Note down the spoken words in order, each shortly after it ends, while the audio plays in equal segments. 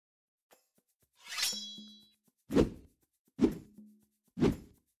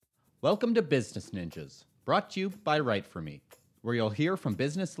Welcome to Business Ninjas, brought to you by WriteForMe, where you'll hear from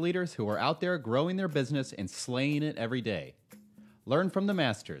business leaders who are out there growing their business and slaying it every day. Learn from the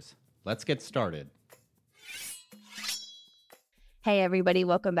masters. Let's get started. Hey everybody,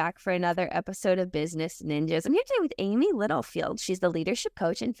 welcome back for another episode of Business Ninjas. I'm here today with Amy Littlefield. She's the leadership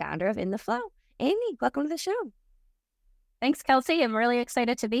coach and founder of In the Flow. Amy, welcome to the show. Thanks, Kelsey. I'm really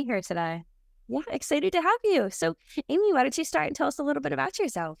excited to be here today. Yeah, excited to have you. So, Amy, why don't you start and tell us a little bit about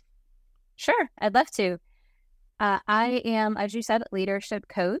yourself? Sure, I'd love to. I am, as you said, leadership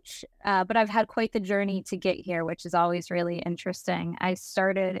coach, but I've had quite the journey to get here, which is always really interesting. I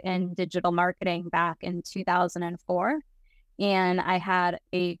started in digital marketing back in 2004, and I had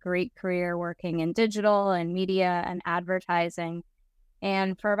a great career working in digital and media and advertising.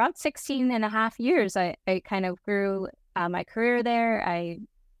 And for about 16 and a half years, I kind of grew my career there. I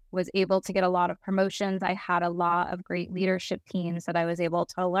was able to get a lot of promotions. I had a lot of great leadership teams that I was able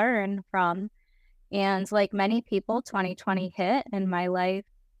to learn from. And like many people, 2020 hit and my life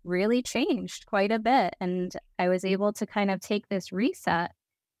really changed quite a bit. And I was able to kind of take this reset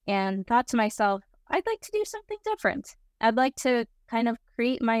and thought to myself, I'd like to do something different. I'd like to kind of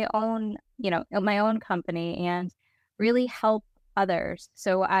create my own, my own company and really help others.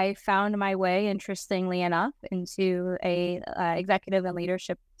 So I found my way, interestingly enough, into a executive and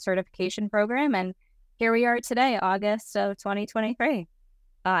leadership certification program. And here we are today, August of 2023.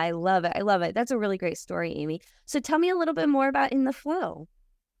 I love it. I love it. That's a really great story, Amy. So tell me a little bit more about In the Flow.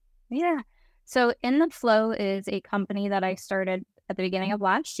 Yeah. So In the Flow is a company that I started at the beginning of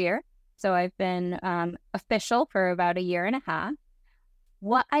last year. So I've been official for about a year and a half.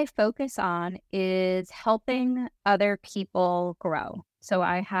 What I focus on is helping other people grow. So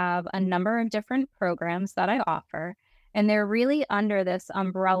I have a number of different programs that I offer, and they're really under this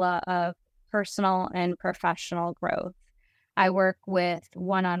umbrella of personal and professional growth. I work with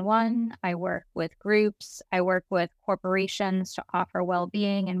one-on-one, I work with groups, I work with corporations to offer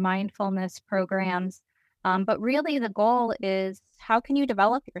well-being and mindfulness programs. But really the goal is, how can you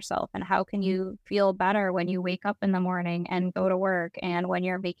develop yourself and how can you feel better when you wake up in the morning and go to work and when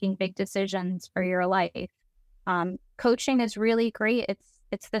you're making big decisions for your life? Coaching is really great.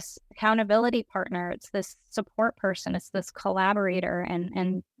 It's this accountability partner. It's this support person. It's this collaborator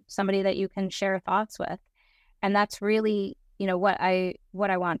and somebody that you can share thoughts with. And that's really, what I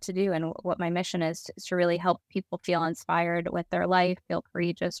want to do and what my mission is to really help people feel inspired with their life, feel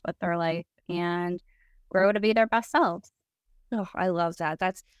courageous with their life, and grow to be their best selves. Oh, I love that.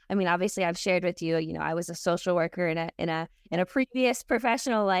 Obviously I've shared with you, I was a social worker in a previous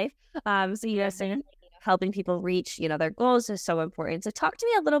professional life. So helping people reach, their goals is so important. So talk to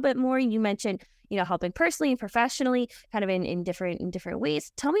me a little bit more. You mentioned, helping personally and professionally, kind of in different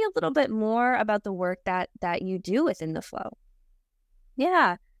ways. Tell me a little bit more about the work that you do within the Flow.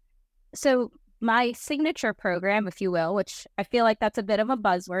 Yeah. So my signature program, if you will, which I feel like that's a bit of a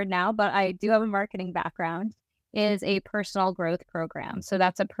buzzword now, but I do have a marketing background, is a personal growth program. So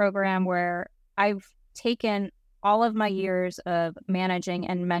that's a program where I've taken all of my years of managing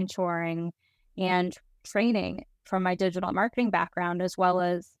and mentoring and training from my digital marketing background, as well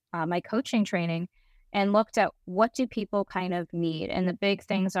as my coaching training, and looked at what do people kind of need. And the big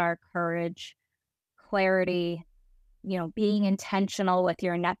things are courage, clarity, being intentional with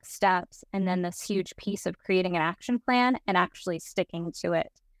your next steps, and then this huge piece of creating an action plan and actually sticking to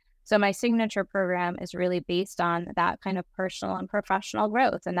it. So my signature program is really based on that kind of personal and professional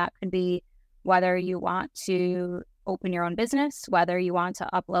growth. And that could be whether you want to open your own business, whether you want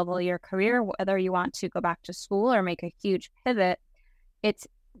to up-level your career, whether you want to go back to school or make a huge pivot. It's,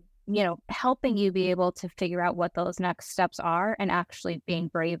 helping you be able to figure out what those next steps are and actually being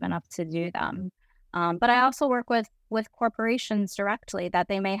brave enough to do them. But I also work with corporations directly, that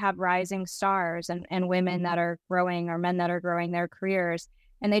they may have rising stars and women that are growing or men that are growing their careers.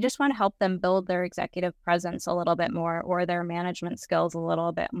 And they just want to help them build their executive presence a little bit more or their management skills a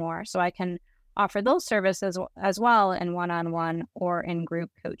little bit more. So I can offer those services as well in one-on-one or in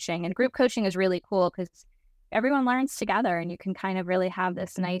group coaching. And group coaching is really cool because everyone learns together and you can kind of really have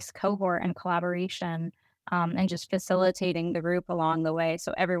this nice cohort and collaboration and just facilitating the group along the way.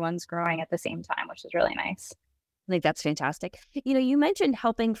 So everyone's growing at the same time, which is really nice. I think that's fantastic. You mentioned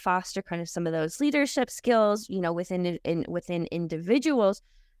helping foster kind of some of those leadership skills, within individuals.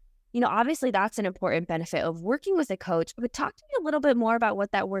 Obviously that's an important benefit of working with a coach, but talk to me a little bit more about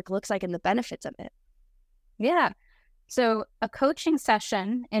what that work looks like and the benefits of it. Yeah. So a coaching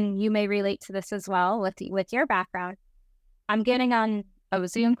session, and you may relate to this as well with your background. I'm getting on a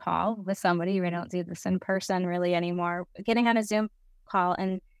Zoom call with somebody. We don't do this in person really anymore. Getting on a Zoom call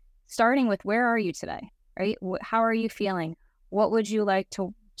and starting with, where are you today? Right? How are you feeling? What would you like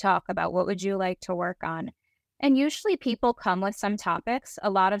to talk about? What would you like to work on? And usually people come with some topics. A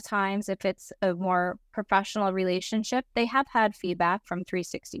lot of times, if it's a more professional relationship, they have had feedback from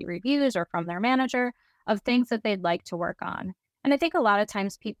 360 reviews or from their manager of things that they'd like to work on. And I think a lot of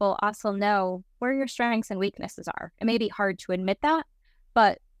times people also know where your strengths and weaknesses are. It may be hard to admit that,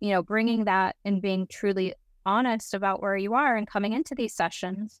 but, bringing that and being truly honest about where you are and coming into these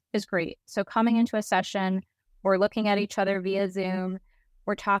sessions is great. So coming into a session, we're looking at each other via Zoom.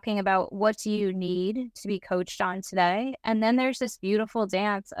 We're talking about what do you need to be coached on today? And then there's this beautiful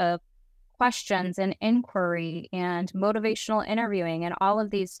dance of questions and inquiry and motivational interviewing and all of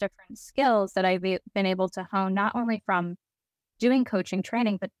these different skills that I've been able to hone, not only from doing coaching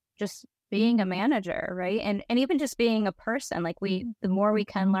training, but just being a manager, right? And even just being a person. Like the more we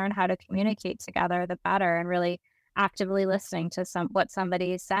can learn how to communicate together, the better, and really actively listening to what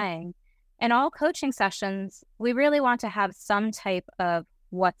somebody is saying. In all coaching sessions, we really want to have some type of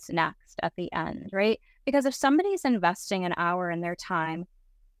what's next at the end, right? Because if somebody's investing an hour in their time,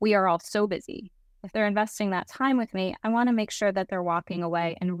 we are all so busy. If they're investing that time with me, I want to make sure that they're walking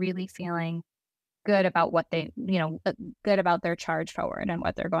away and really feeling good about what they, good about their charge forward and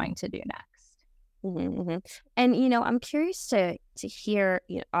what they're going to do next. Mm-hmm, mm-hmm. And, I'm curious to hear,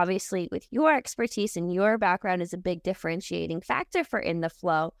 obviously with your expertise and your background is a big differentiating factor for In the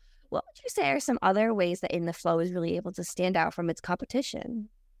Flow. What would you say are some other ways that In the Flow is really able to stand out from its competition?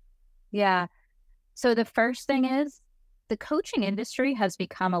 Yeah. So the first thing is the coaching industry has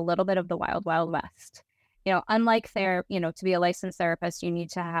become a little bit of the wild, wild west. Unlike to be a licensed therapist, you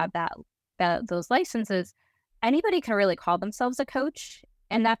need to have those licenses. Anybody can really call themselves a coach,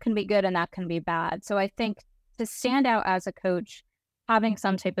 and that can be good and that can be bad. So I think to stand out as a coach, having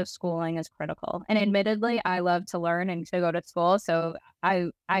some type of schooling is critical. And admittedly, I love to learn and to go to school. So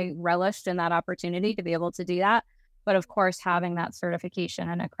I relished in that opportunity to be able to do that. But of course, having that certification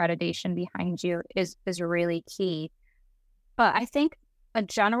and accreditation behind you is really key. But I think a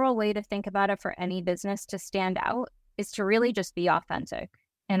general way to think about it for any business to stand out is to really just be authentic.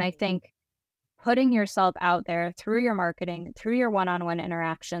 And I think putting yourself out there through your marketing, through your one-on-one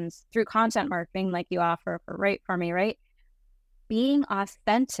interactions, through content marketing like you offer for WriteForMe, right? Being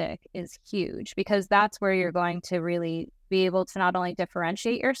authentic is huge, because that's where you're going to really be able to not only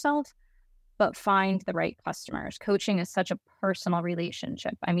differentiate yourself, but find the right customers. Coaching is such a personal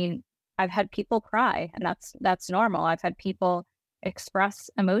relationship. I mean, I've had people cry, and that's normal. I've had people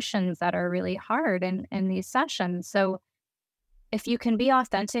express emotions that are really hard in these sessions. So if you can be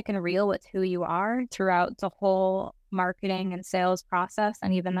authentic and real with who you are throughout the whole marketing and sales process,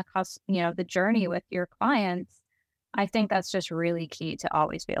 and even the journey with your clients, I think that's just really key to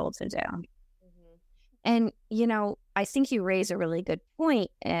always be able to do. Mm-hmm. And, I think you raise a really good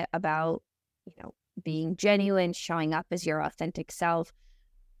point about, being genuine, showing up as your authentic self.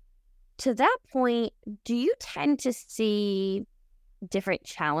 To that point, do you tend to see different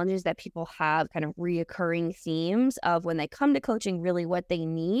challenges that people have, kind of reoccurring themes of when they come to coaching, really what they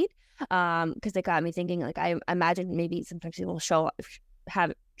need? Because it got me thinking, like, I imagine maybe sometimes people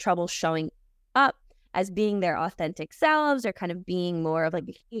have trouble showing up as being their authentic selves, or kind of being more of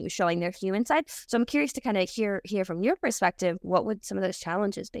like showing their human side. So I'm curious to kind of hear from your perspective, what would some of those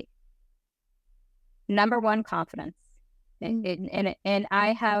challenges be? Number one, confidence. And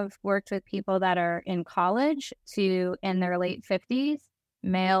I have worked with people that are in college to in their late 50s,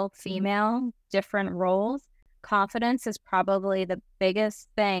 male, female, different roles. Confidence is probably the biggest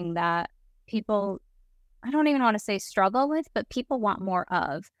thing that people, I don't even want to say struggle with, but people want more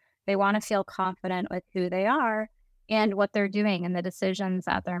of. They want to feel confident with who they are and what they're doing and the decisions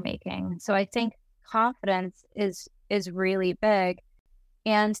that they're making. So I think confidence is really big.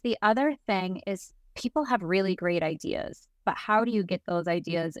 And the other thing is people have really great ideas, but how do you get those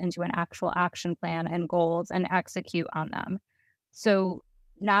ideas into an actual action plan and goals and execute on them? So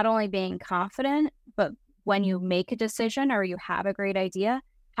not only being confident, but when you make a decision or you have a great idea,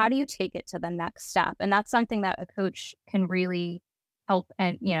 how do you take it to the next step? And that's something that a coach can really help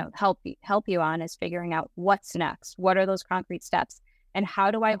you on, is figuring out what's next. What are those concrete steps? And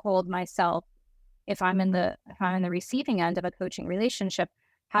how do I hold myself, if I'm in the receiving end of a coaching relationship,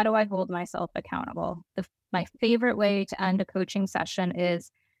 how do I hold myself accountable? My favorite way to end a coaching session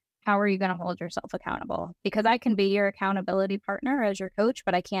is, how are you going to hold yourself accountable? Because I can be your accountability partner as your coach,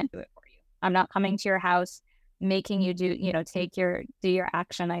 but I can't do it for you. I'm not coming to your house, making you do your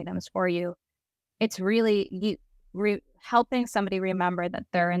action items for you. It's really helping somebody remember that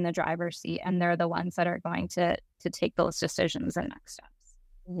they're in the driver's seat and they're the ones that are going to take those decisions and next steps.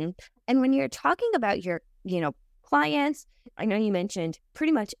 Mm-hmm. And when you're talking about your, clients, I know you mentioned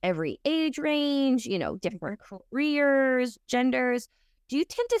pretty much every age range, different careers, genders. do you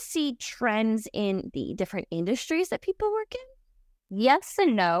tend to see trends in the different industries that people work in? Yes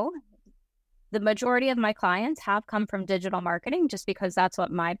and no. The majority of my clients have come from digital marketing just because that's what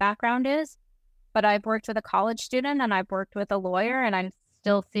my background is. But I've worked with a college student and I've worked with a lawyer, and I'm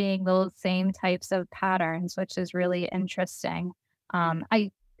still seeing those same types of patterns, which is really interesting. I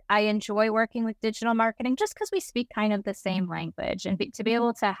enjoy working with digital marketing just because we speak kind of the same language, and to be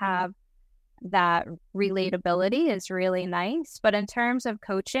able to have that relatability is really nice. But in terms of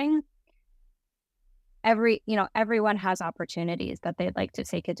coaching, everyone has opportunities that they'd like to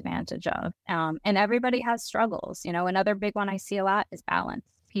take advantage of. And everybody has struggles. Another big one I see a lot is balance.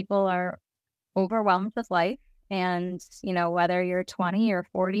 People are overwhelmed with life. And, whether you're 20 or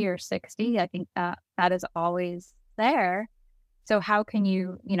 40 or 60, I think that is always there. So how can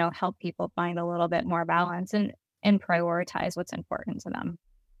you, help people find a little bit more balance and prioritize what's important to them?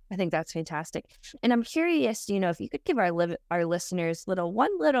 I think that's fantastic. And I'm curious, if you could give our listeners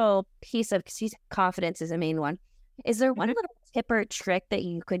one little piece of, because confidence is a main one. Is there one little tip or trick that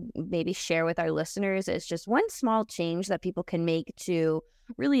you could maybe share with our listeners as just one small change that people can make to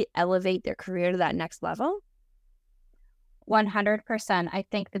really elevate their career to that next level? 100%. I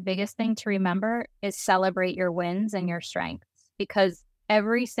think the biggest thing to remember is celebrate your wins and your strengths, because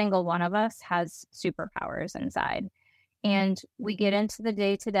every single one of us has superpowers inside. And we get into the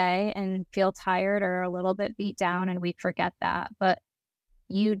day-to-day and feel tired or a little bit beat down, and we forget that. But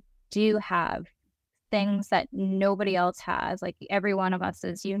you do have things that nobody else has. Like, every one of us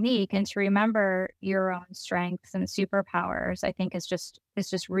is unique. And to remember your own strengths and superpowers, I think is just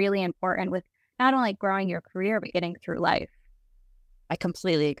really important with not only growing your career, but getting through life. I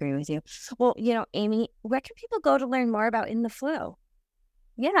completely agree with you. Well, Amy, where can people go to learn more about In the Flow?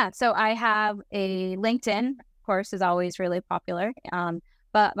 Yeah, so I have a LinkedIn, of course, is always really popular.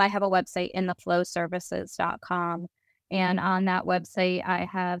 But I have a website, intheflowservices.com. And on that website, I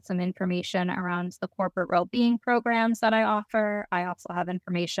have some information around the corporate well-being programs that I offer. I also have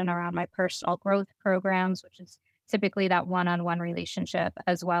information around my personal growth programs, which is typically that one-on-one relationship,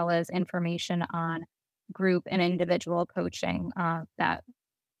 as well as information on group and individual coaching that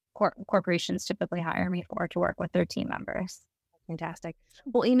corporations typically hire me for to work with their team members. Fantastic.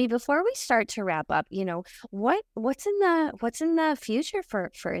 Well, Amy, before we start to wrap up, what's in the future for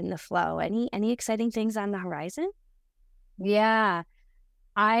In the Flow? Any exciting things on the horizon? Yeah,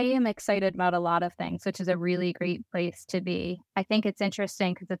 I am excited about a lot of things, which is a really great place to be. I think it's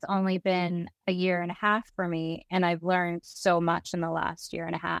interesting because it's only been a year and a half for me, and I've learned so much in the last year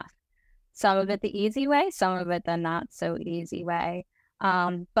and a half. Some of it the easy way, some of it the not so easy way.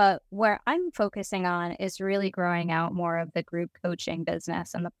 But where I'm focusing on is really growing out more of the group coaching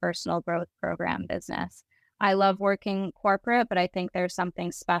business and the personal growth program business. I love working corporate, but I think there's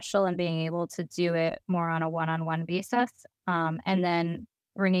something special in being able to do it more on a one-on-one basis, and then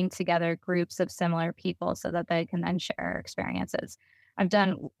bringing together groups of similar people so that they can then share experiences.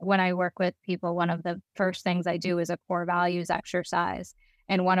 When I work with people, one of the first things I do is a core values exercise.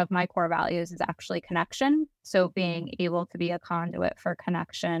 And one of my core values is actually connection. So being able to be a conduit for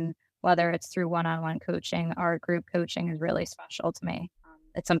connection, whether it's through one-on-one coaching or group coaching, is really special to me.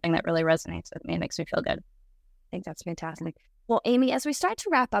 It's something that really resonates with me and makes me feel good. I think that's fantastic. Well, Amy, as we start to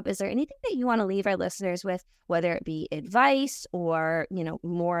wrap up, is there anything that you want to leave our listeners with, whether it be advice or,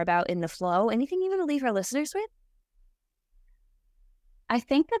 more about In the Flow, anything you want to leave our listeners with? I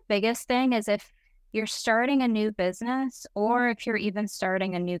think the biggest thing is if you're starting a new business, or if you're even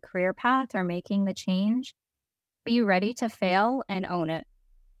starting a new career path or making the change, be ready to fail and own it,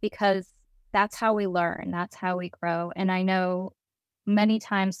 because that's how we learn. That's how we grow. And I know many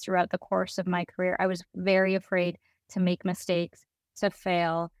times throughout the course of my career, I was very afraid to make mistakes, to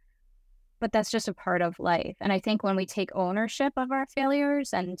fail, but that's just a part of life. And I think when we take ownership of our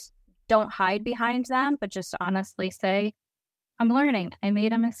failures and don't hide behind them, but just honestly say, I'm learning, I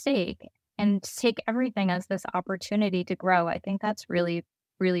made a mistake, and take everything as this opportunity to grow, I think that's really,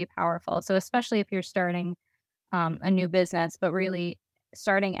 really powerful. So especially if you're starting a new business, but really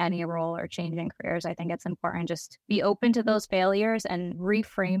starting any role or changing careers, I think it's important just be open to those failures and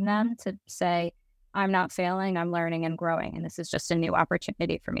reframe them to say, I'm not failing, I'm learning and growing. And this is just a new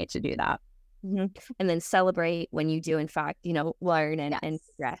opportunity for me to do that. Mm-hmm. And then celebrate when you do, in fact, learn and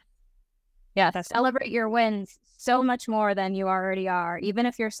progress. Yeah, celebrate your wins so much more than you already are. Even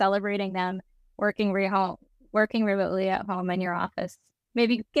if you're celebrating them working remotely at home in your office,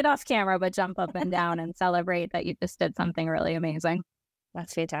 maybe get off camera, but jump up and down and celebrate that you just did something really amazing.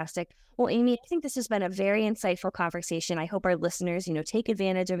 That's fantastic. Well, Amy, I think this has been a very insightful conversation. I hope our listeners, take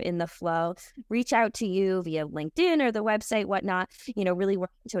advantage of In the Flow, reach out to you via LinkedIn or the website, whatnot, really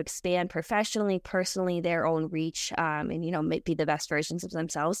work to expand professionally, personally, their own reach, and be the best versions of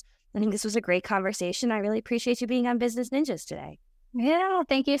themselves. I think this was a great conversation. I really appreciate you being on Business Ninjas today. Yeah,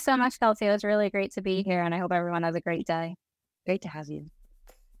 thank you so much, Kelsey. It was really great to be here, and I hope everyone has a great day. Great to have you.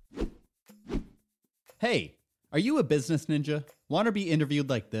 Hey, are you a business ninja? Want to be interviewed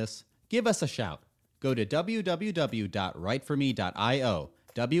like this? Give us a shout. Go to www.writeforme.io,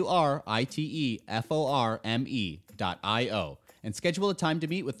 WriteForme.io, and schedule a time to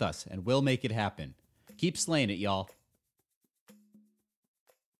meet with us, and we'll make it happen. Keep slaying it, y'all.